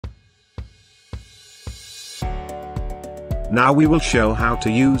Now we will show how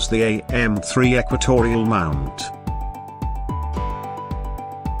to use the AM3 equatorial mount.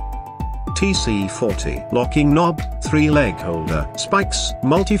 TC40 locking knob, 3-leg holder, spikes,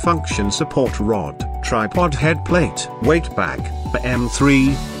 multifunction support rod, tripod head plate, weight bag,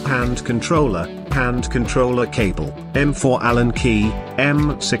 AM3, hand controller cable, M4 Allen key,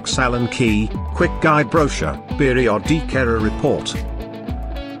 M6 Allen key, quick guide brochure, periodic error report.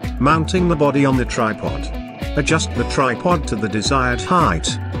 Mounting the body on the tripod. Adjust the tripod to the desired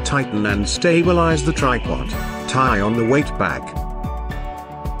height, tighten and stabilize the tripod, tie on the weight bag.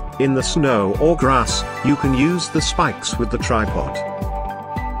 In the snow or grass, you can use the spikes with the tripod.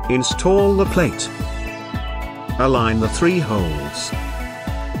 Install the plate. Align the 3 holes.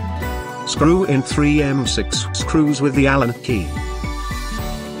 Screw in 3 M6 screws with the Allen key.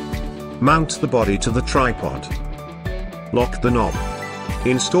 Mount the body to the tripod. Lock the knob.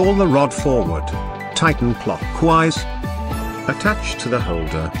 Install the rod forward. Tighten clockwise. Attach to the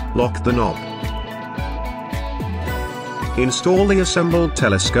holder, lock the knob. Install the assembled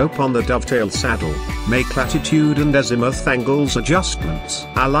telescope on the dovetail saddle, make latitude and azimuth angles adjustments.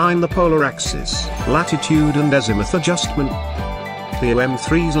 Align the polar axis, latitude and azimuth adjustment. The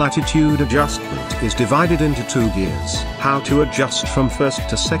AM3's latitude adjustment is divided into 2 gears. How to adjust from 1st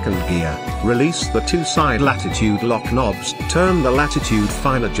to 2nd gear. Release the 2 side latitude lock knobs. Turn the latitude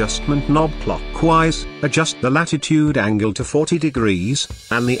fine adjustment knob clockwise. Adjust the latitude angle to 40 degrees,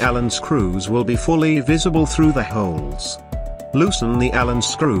 and the Allen screws will be fully visible through the holes. Loosen the Allen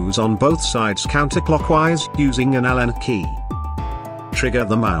screws on both sides counterclockwise using an Allen key. Trigger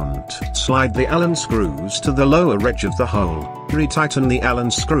the mount. Slide the Allen screws to the lower edge of the hole. Retighten the Allen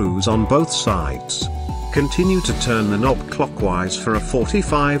screws on both sides. Continue to turn the knob clockwise for a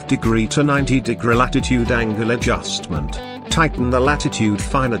 45° to 90° latitude angle adjustment. Tighten the latitude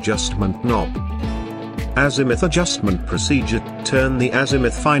fine adjustment knob. Azimuth adjustment procedure. Turn the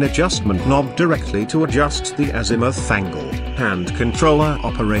azimuth fine adjustment knob directly to adjust the azimuth angle. Hand controller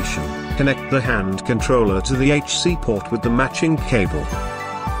operation. Connect the hand controller to the HC port with the matching cable.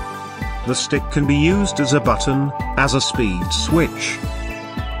 The stick can be used as a button, as a speed switch.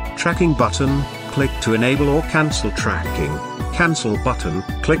 Tracking button, click to enable or cancel tracking. Cancel button,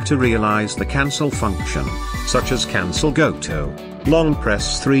 click to realize the cancel function, such as cancel GoTo. Long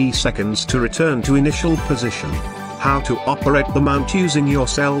press 3 seconds to return to initial position. How to operate the mount using your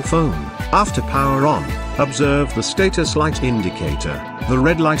cell phone. After power on, observe the status light indicator. The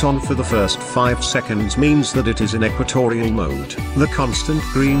red light on for the first 5 seconds means that it is in equatorial mode. The constant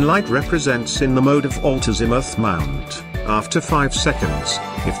green light represents in the mode of alt-azimuth mount. After 5 seconds,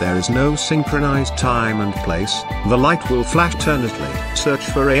 if there is no synchronized time and place, the light will flash alternately. Search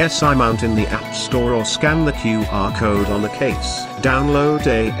for ASI mount in the App Store or scan the QR code on the case. Download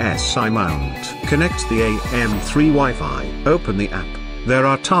ASI mount. Connect the AM3 Wi-Fi. Open the app. There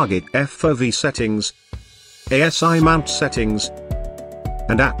are target FOV settings, ASI mount settings,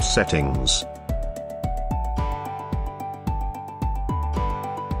 and app settings.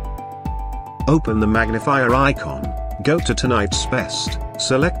 Open the magnifier icon. Go to tonight's best,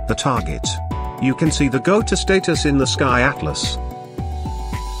 select the target. You can see the go-to status in the Sky Atlas.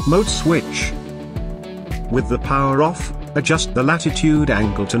 Mode switch. With the power off, adjust the latitude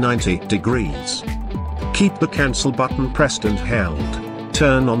angle to 90 degrees. Keep the cancel button pressed and held.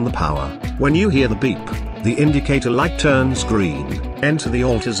 Turn on the power. When you hear the beep, the indicator light turns green. Enter the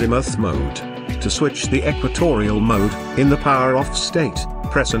alt-azimuth mode. To switch the equatorial mode, in the power off state,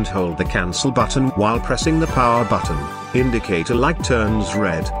 press and hold the cancel button while pressing the power button. Indicator light turns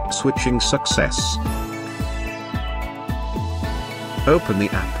red, switching success. Open the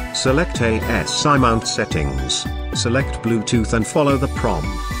app, select ASI mount settings, select Bluetooth and follow the prompt.